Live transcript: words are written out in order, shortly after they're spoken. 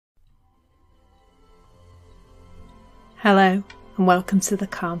Hello and welcome to the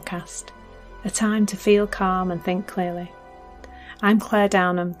Calmcast, a time to feel calm and think clearly. I'm Claire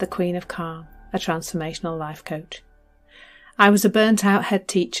Downham, the Queen of Calm, a transformational life coach. I was a burnt out head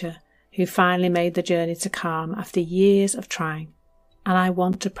teacher who finally made the journey to calm after years of trying, and I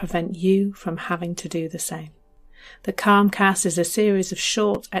want to prevent you from having to do the same. The Calmcast is a series of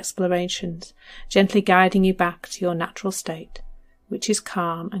short explorations, gently guiding you back to your natural state, which is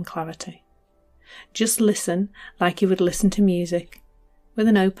calm and clarity. Just listen like you would listen to music, with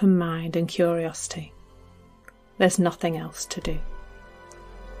an open mind and curiosity. There's nothing else to do.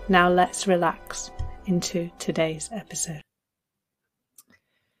 Now let's relax into today's episode.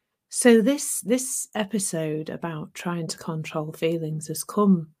 So this episode about trying to control feelings has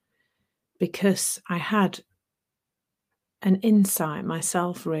come because I had an insight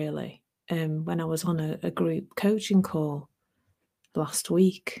myself really when I was on a group coaching call last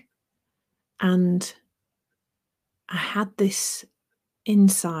week. And I had this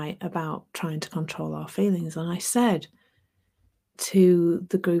insight about trying to control our feelings. And I said to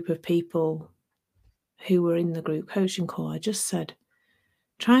the group of people who were in the group coaching call, I just said,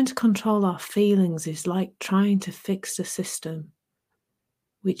 trying to control our feelings is like trying to fix a system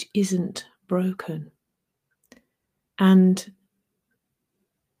which isn't broken. And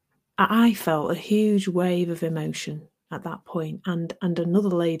I felt a huge wave of emotion at that point. And another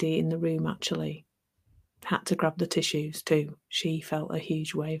lady in the room actually had to grab the tissues too. She felt a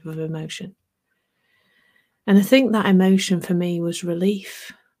huge wave of emotion. And I think that emotion for me was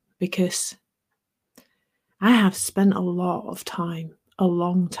relief, because I have spent a lot of time, a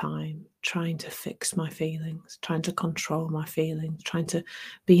long time, trying to fix my feelings, trying to control my feelings, trying to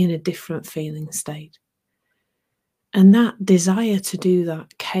be in a different feeling state. And that desire to do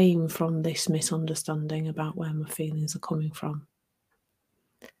that came from this misunderstanding about where my feelings are coming from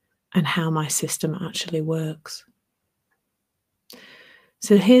and how my system actually works.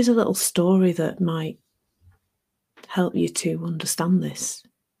 So here's a little story that might help you to understand this.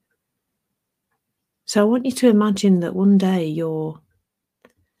 So I want you to imagine that one day your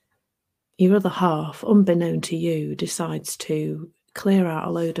other half, unbeknown to you, decides to clear out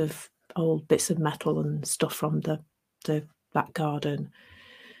a load of old bits of metal and stuff from the back garden,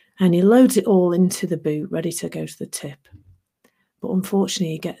 and he loads it all into the boot, ready to go to the tip. But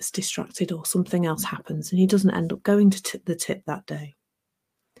unfortunately, he gets distracted or something else happens, and he doesn't end up going to the tip that day.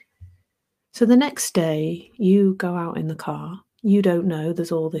 So the next day, you go out in the car. You don't know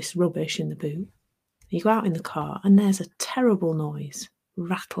there's all this rubbish in the boot. You go out in the car, and there's a terrible noise,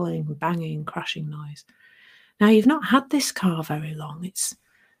 rattling, banging, crashing noise. Now, you've not had this car very long. It's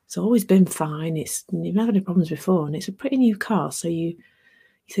always been fine. You've never had any problems before, and it's a pretty new car. So you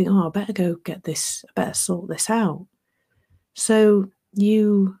think, oh, I better go get this. I better sort this out. So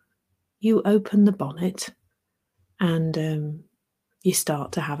you open the bonnet, and you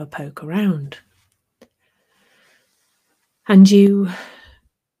start to have a poke around, and you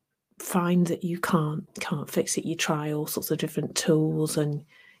find that you can't fix it. You try all sorts of different tools, and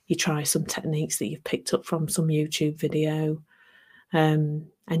you try some techniques that you've picked up from some YouTube video,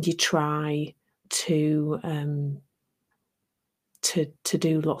 and you try to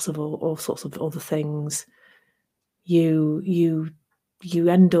do lots of all sorts of other things. You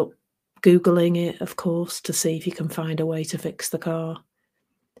end up Googling it, of course, to see if you can find a way to fix the car,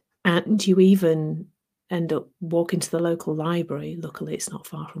 and you even end up walking to the local library. Luckily, it's not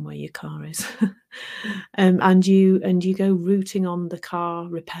far from where your car is. and you go rooting on the car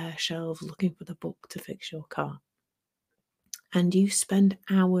repair shelves looking for the book to fix your car. And you spend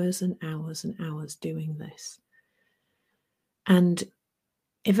hours and hours and hours doing this. And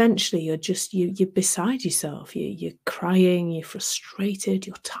eventually you're beside yourself. You're crying, you're frustrated,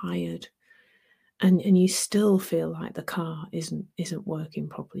 you're tired. And you still feel like the car isn't working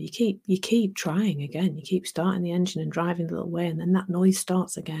properly. You keep trying again. You keep starting the engine and driving the little way, and then that noise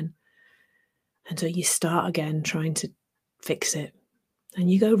starts again. And so you start again trying to fix it.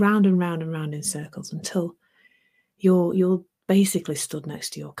 And you go round and round and round in circles until you're basically stood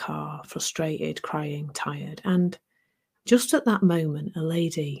next to your car, frustrated, crying, tired. And just at that moment, a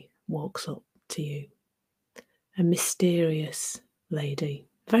lady walks up to you. A mysterious lady.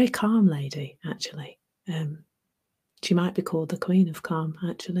 Very calm lady, actually. She might be called the Queen of Calm,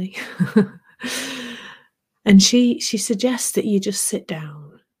 actually. And she suggests that you just sit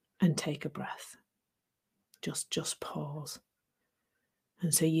down and take a breath. Just pause.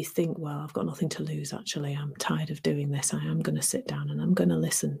 And so you think, well, I've got nothing to lose, actually. I'm tired of doing this. I am going to sit down and I'm going to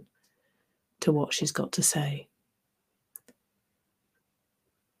listen to what she's got to say.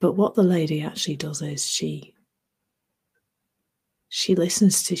 But what the lady actually does is she She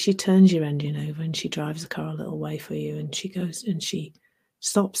she turns your engine over and she drives the car a little way for you, and she goes and she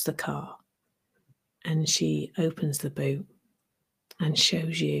stops the car and she opens the boot and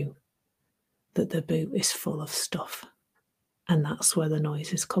shows you that the boot is full of stuff, and that's where the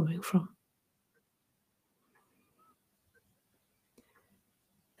noise is coming from.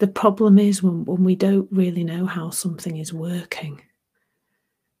 The problem is when we don't really know how something is working,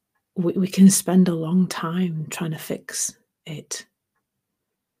 we can spend a long time trying to fix it,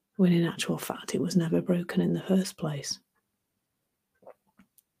 when in actual fact it was never broken in the first place.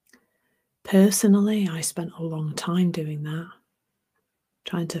 Personally, I spent a long time doing that,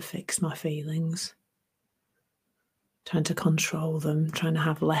 trying to fix my feelings, trying to control them, trying to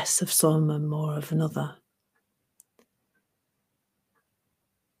have less of some and more of another.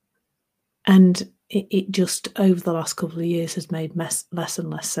 And it just, over the last couple of years, has made less and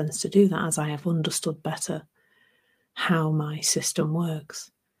less sense to do that as I have understood better how my system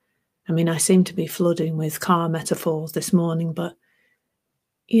works. I mean, I seem to be flooding with car metaphors this morning, but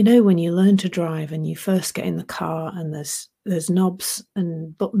you know, when you learn to drive and you first get in the car and there's knobs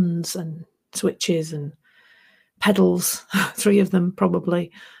and buttons and switches and pedals, 3 of them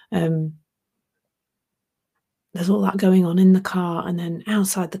probably. There's all that going on in the car, and then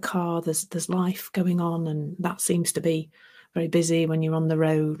outside the car there's life going on, and that seems to be very busy when you're on the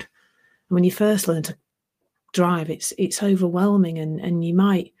road. And when you first learn to drive, it's overwhelming, and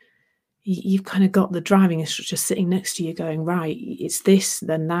you've kind of got the driving instructor sitting next to you going, right, it's this,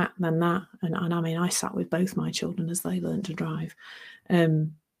 then that, then that. And I mean, I sat with both my children as they learned to drive,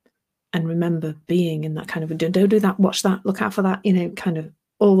 and remember being in that kind of, don't do that, watch that, look out for that, you know, kind of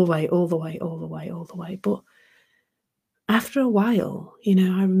all the way. But after a while, you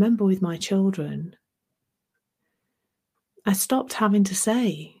know, I remember with my children, I stopped having to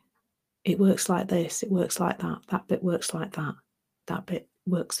say, it works like this, it works like that, that bit works like that, that bit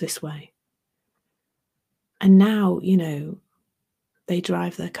works this way. And now, you know, they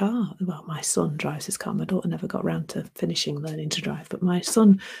drive their car. Well, my son drives his car. My daughter never got around to finishing learning to drive, but my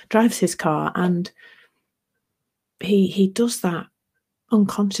son drives his car, and he does that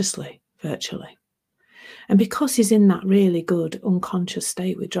unconsciously, virtually. And because he's in that really good unconscious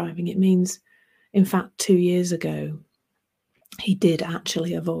state with driving, it means, in fact, 2 years ago, he did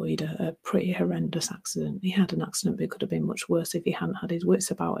actually avoid a pretty horrendous accident. He had an accident, but it could have been much worse if he hadn't had his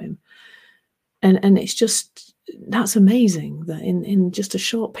wits about him. And it's just, that's amazing that in just a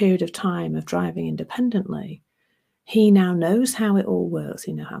short period of time of driving independently, he now knows how it all works.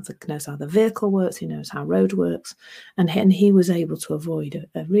 He knows how the vehicle works. He knows how road works. And he was able to avoid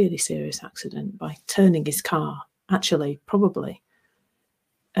a really serious accident by turning his car, actually, probably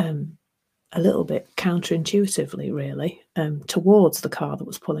a little bit counterintuitively, really, towards the car that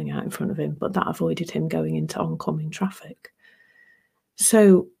was pulling out in front of him. But that avoided him going into oncoming traffic.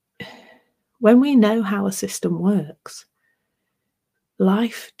 So when we know how a system works,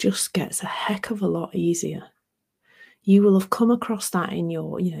 life just gets a heck of a lot easier. You will have come across that in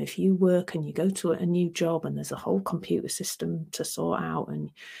your, you know, if you work and you go to a new job and there's a whole computer system to sort out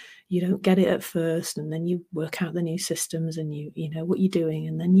and you don't get it at first, and then you work out the new systems and you know what you're doing,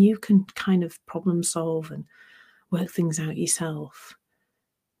 and then you can kind of problem solve and work things out yourself.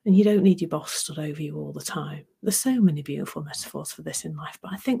 And you don't need your boss stood over you all the time. There's so many beautiful metaphors for this in life,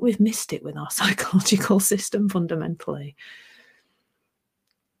 but I think we've missed it with our psychological system fundamentally.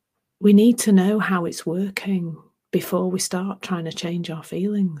 We need to know how it's working before we start trying to change our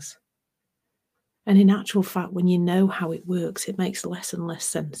feelings. And in actual fact, when you know how it works, it makes less and less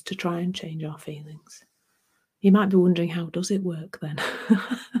sense to try and change our feelings. You might be wondering, how does it work then?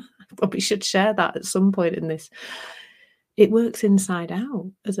 Probably should share that at some point in this. It works inside out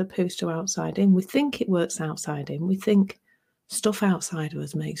as opposed to outside in. We think it works outside in. We think stuff outside of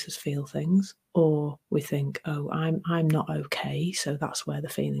us makes us feel things, or we think, oh, I'm not okay, so that's where the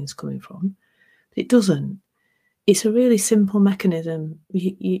feeling's coming from. But it doesn't. It's a really simple mechanism.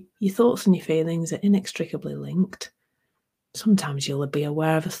 Your thoughts and your feelings are inextricably linked. Sometimes you'll be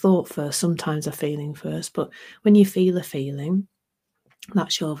aware of a thought first, sometimes a feeling first, but when you feel a feeling,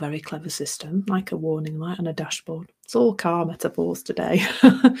 that's your very clever system, like a warning light on a dashboard. It's all car metaphors today.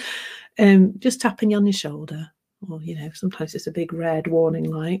 Just tapping you on your shoulder, or, you know, sometimes it's a big red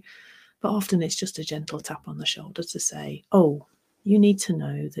warning light, but often it's just a gentle tap on the shoulder to say, oh, you need to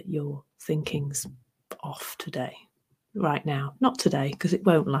know that your thinking's off today, right now. Not today, because it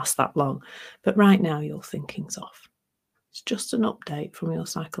won't last that long, but right now your thinking's off. It's just an update from your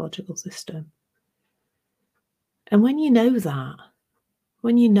psychological system. And when you know that,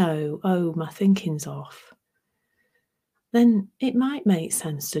 when you know, oh, my thinking's off, then it might make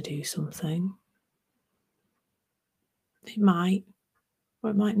sense to do something. It might. or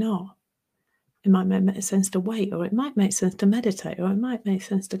it might not. It might make sense to wait, or it might make sense to meditate, or it might make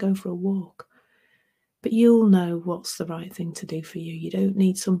sense to go for a walk. But you'll know what's the right thing to do for you. You don't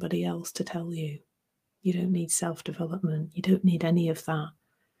need somebody else to tell you. You don't need self-development. You don't need any of that.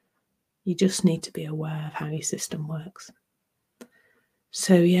 You just need to be aware of how your system works.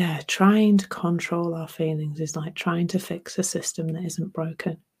 So yeah, trying to control our feelings is like trying to fix a system that isn't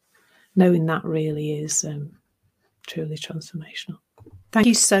broken. Knowing that really is truly transformational. Thank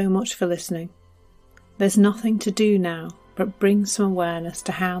you so much for listening. There's nothing to do now but bring some awareness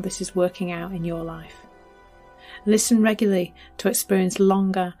to how this is working out in your life. Listen regularly to experience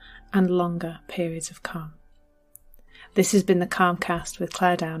longer and longer periods of calm. This has been the Calmcast with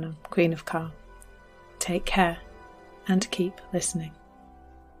Claire Downham, Queen of Calm. Take care and keep listening.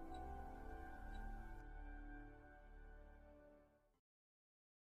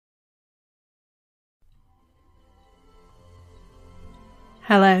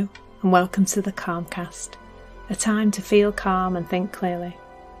 Hello and welcome to the Calmcast, a time to feel calm and think clearly.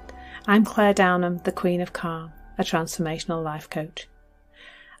 I'm Claire Downham, the Queen of Calm, a transformational life coach.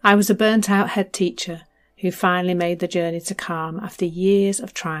 I was a burnt-out head teacher who finally made the journey to calm after years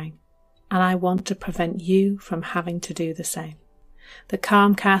of trying, and I want to prevent you from having to do the same. The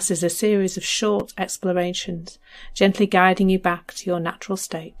Calmcast is a series of short explorations, gently guiding you back to your natural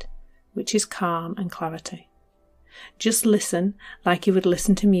state, which is calm and clarity. Just listen like you would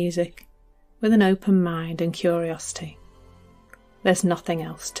listen to music, with an open mind and curiosity. There's nothing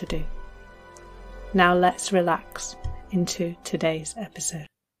else to do. Now let's relax into today's episode.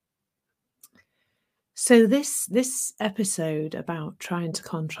 So this episode about trying to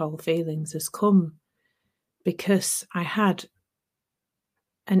control feelings has come because I had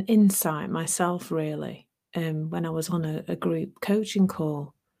an insight myself, really, when I was on a group coaching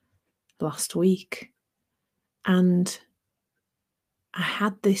call last week. And I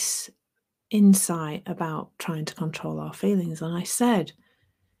had this insight about trying to control our feelings. And I said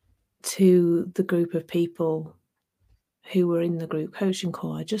to the group of people who were in the group coaching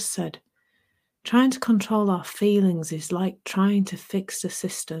call, I just said, trying to control our feelings is like trying to fix a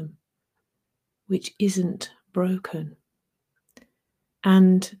system which isn't broken.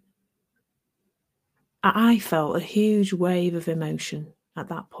 And I felt a huge wave of emotion at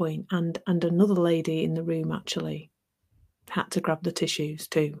that point, and another lady in the room actually had to grab the tissues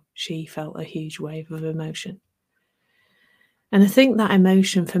too. She felt a huge wave of emotion. And I think that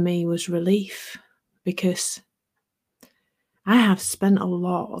emotion for me was relief, because I have spent a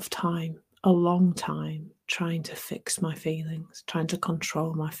lot of time, a long time, trying to fix my feelings, trying to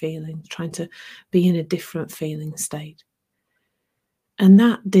control my feelings, trying to be in a different feeling state. And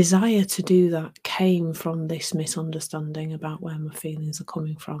that desire to do that came from this misunderstanding about where my feelings are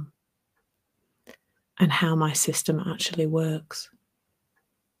coming from and how my system actually works.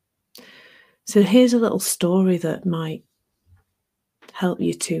 So here's a little story that might help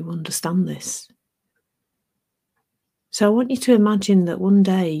you to understand this. So I want you to imagine that one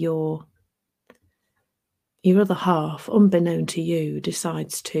day your other half, unbeknown to you,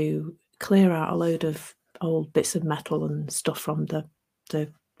 decides to clear out a load of old bits of metal and stuff from the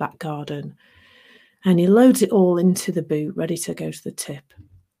back garden, and he loads it all into the boot ready to go to the tip.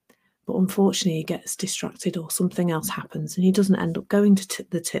 But unfortunately he gets distracted or something else happens and he doesn't end up going to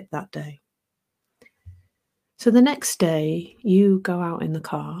the tip that day. So the next day you go out in the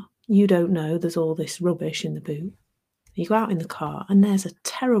car, you don't know there's all this rubbish in the boot. You go out in the car and there's a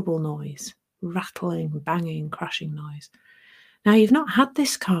terrible noise, rattling, banging, crashing noise. Now you've not had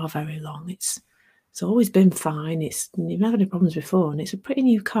this car very long. It's always been fine. You've never had any problems before, and it's a pretty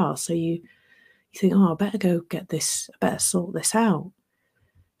new car. So you think, oh, I better go get this. I better sort this out.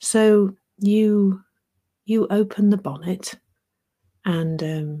 So you open the bonnet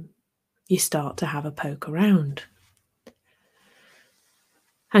and you start to have a poke around,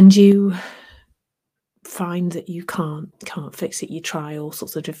 and you find that you can't fix it. You try all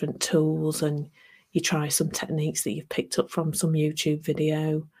sorts of different tools, and you try some techniques that you've picked up from some YouTube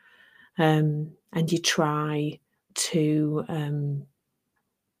video. And you try to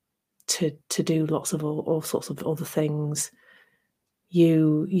do lots of all sorts of other things.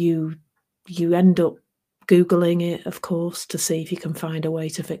 You end up Googling it, of course, to see if you can find a way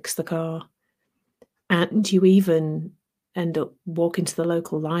to fix the car. And you even end up walking to the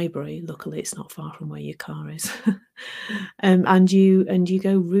local library. Luckily, it's not far from where your car is. and you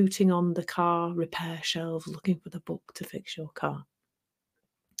go rooting on the car repair shelves looking for the book to fix your car.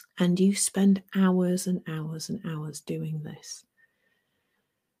 And you spend hours and hours and hours doing this.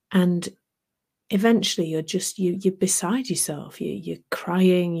 And eventually you're beside yourself. You're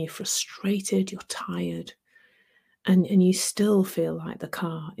crying, you're frustrated, you're tired. and you still feel like the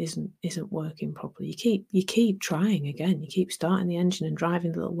car isn't working properly. You keep trying again. You keep starting the engine and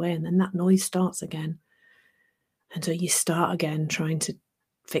driving the little way, and then that noise starts again. And so you start again trying to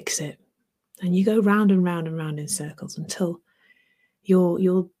fix it. And you go round and round and round in circles until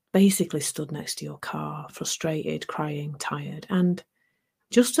you're basically stood next to your car, frustrated, crying, tired. And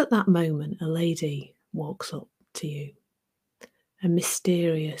just at that moment, a lady walks up to you, a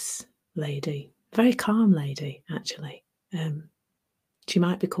mysterious lady, very calm lady, actually. She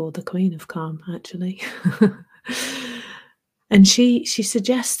might be called the Queen of Calm, actually. And she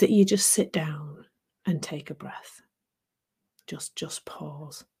suggests that you just sit down and take a breath. Just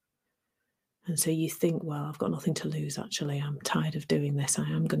pause. And so you think, well, I've got nothing to lose, actually. I'm tired of doing this. I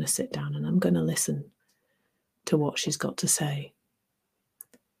am going to sit down and I'm going to listen to what she's got to say.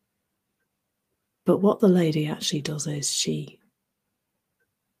 But what the lady actually does is she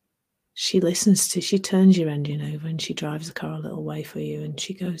turns your engine over and she drives the car a little way for you, and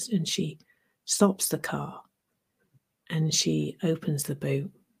she goes and she stops the car and she opens the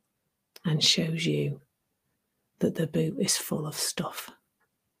boot and shows you that the boot is full of stuff,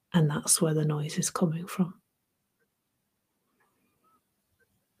 and that's where the noise is coming from.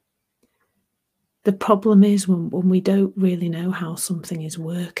 The problem is when we don't really know how something is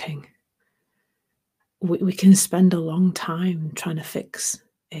working, we can spend a long time trying to fix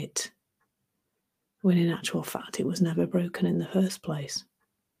it, when in actual fact it was never broken in the first place.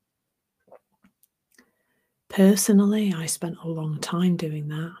 Personally, I spent a long time doing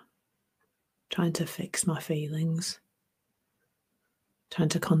that, trying to fix my feelings, trying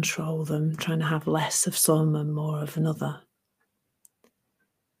to control them, trying to have less of some and more of another.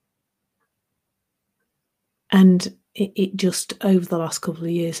 And it just, over the last couple of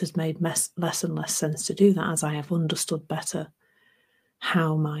years, has made less and less sense to do that as I have understood better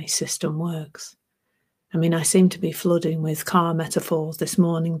how my system works. I mean, I seem to be flooding with car metaphors this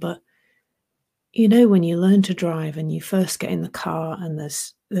morning, but you know, when you learn to drive and you first get in the car and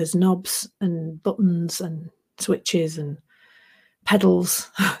there's knobs and buttons and switches and pedals,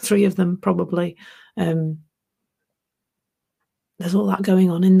 3 of them probably. There's all that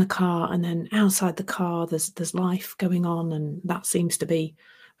going on in the car, and then outside the car there's life going on, and that seems to be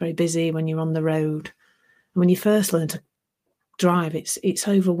very busy when you're on the road. And when you first learn to drive, it's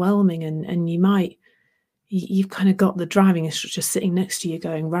overwhelming, and you've kind of got the driving instructor sitting next to you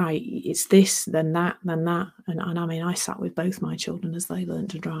going, right, it's this, then that, then that. And I mean, I sat with both my children as they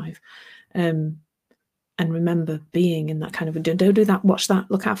learned to drive, and remember being in that kind of, don't do that, watch that,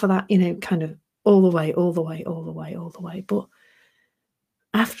 look out for that, kind of all the way. But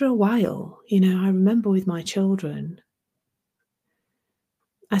after a while, I remember with my children,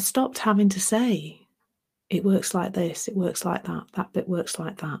 I stopped having to say, it works like this, it works like that, that bit works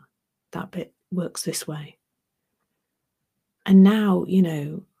like that, that bit works this way. And now,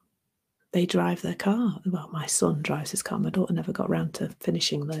 they drive their car. Well, my son drives his car. My daughter never got around to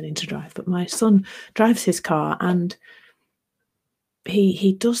finishing learning to drive, but my son drives his car, and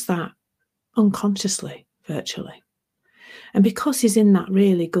he does that unconsciously, virtually. And because he's in that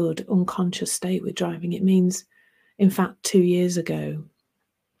really good unconscious state with driving, it means, in fact, 2 years ago,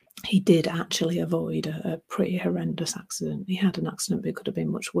 he did actually avoid a pretty horrendous accident. He had an accident, but it could have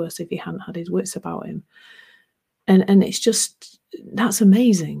been much worse if he hadn't had his wits about him. And it's just, that's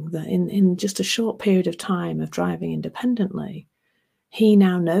amazing that in just a short period of time of driving independently, he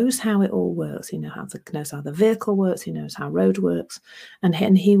now knows how it all works. He knows how the vehicle works. He knows how road works. And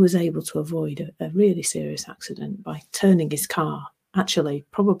he was able to avoid a really serious accident by turning his car, actually,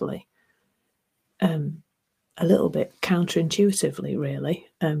 probably a little bit counterintuitively, really,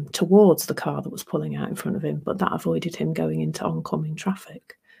 towards the car that was pulling out in front of him. But that avoided him going into oncoming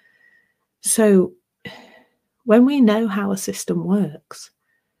traffic. So when we know how a system works,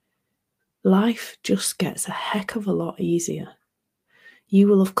 life just gets a heck of a lot easier. You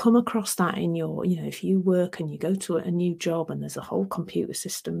will have come across that in your, if you work and you go to a new job and there's a whole computer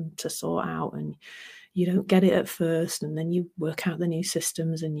system to sort out, and you don't get it at first, and then you work out the new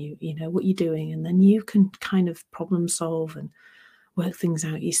systems and you know what you're doing, and then you can kind of problem solve and work things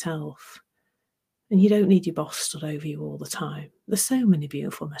out yourself. And you don't need your boss stood over you all the time. There's so many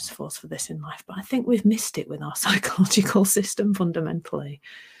beautiful metaphors for this in life, but I think we've missed it with our psychological system fundamentally.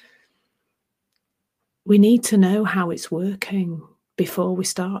 We need to know how it's working before we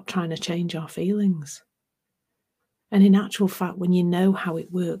start trying to change our feelings. And in actual fact, when you know how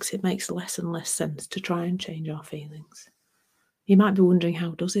it works, it makes less and less sense to try and change our feelings. You might be wondering,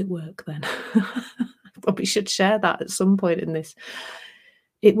 how does it work then? Probably should share that at some point in this.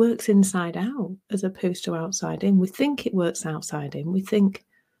 It works inside out as opposed to outside in. We think it works outside in. We think,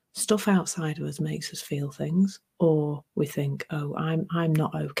 Stuff outside of us makes us feel things, or we think, oh, I'm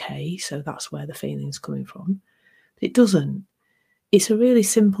not okay, so that's where the feeling's coming from. It doesn't. It's a really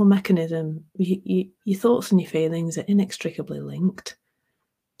simple mechanism. Your thoughts and your feelings are inextricably linked.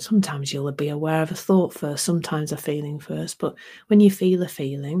 Sometimes you'll be aware of a thought first, sometimes a feeling first, but when you feel a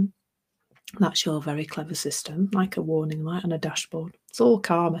feeling, that's your very clever system, like a warning light on a dashboard. It's all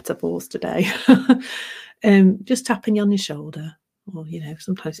car metaphors today. Just tapping you on your shoulder, or,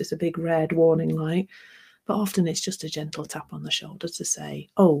 sometimes it's a big red warning light, but often it's just a gentle tap on the shoulder to say,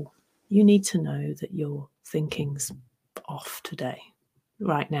 oh, you need to know that your thinking's off today,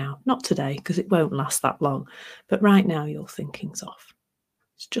 right now. Not today, because it won't last that long, but right now your thinking's off.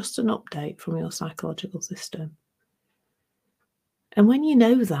 It's just an update from your psychological system. And when you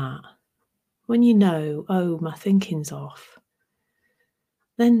know that, when you know, oh, my thinking's off,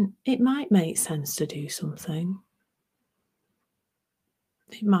 then it might make sense to do something.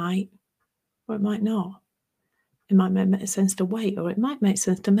 It might, or it might not. It might make sense to wait, or it might make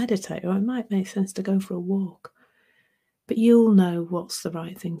sense to meditate, or it might make sense to go for a walk. But you'll know what's the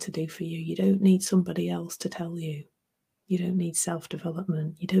right thing to do for you. You don't need somebody else to tell you. You don't need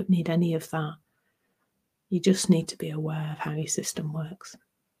self-development. You don't need any of that. You just need to be aware of how your system works.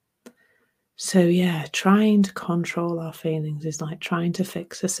 So yeah, trying to control our feelings is like trying to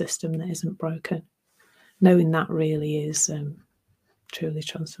fix a system that isn't broken. Knowing that really is truly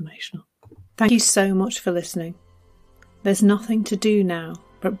transformational. Thank you so much for listening. There's nothing to do now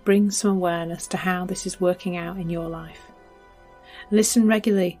but bring some awareness to how this is working out in your life. Listen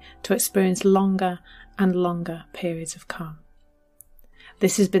regularly to experience longer and longer periods of calm.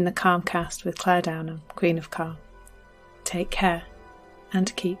 This has been the Calmcast with Claire Downham, Queen of Calm. Take care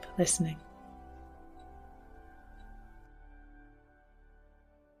and keep listening.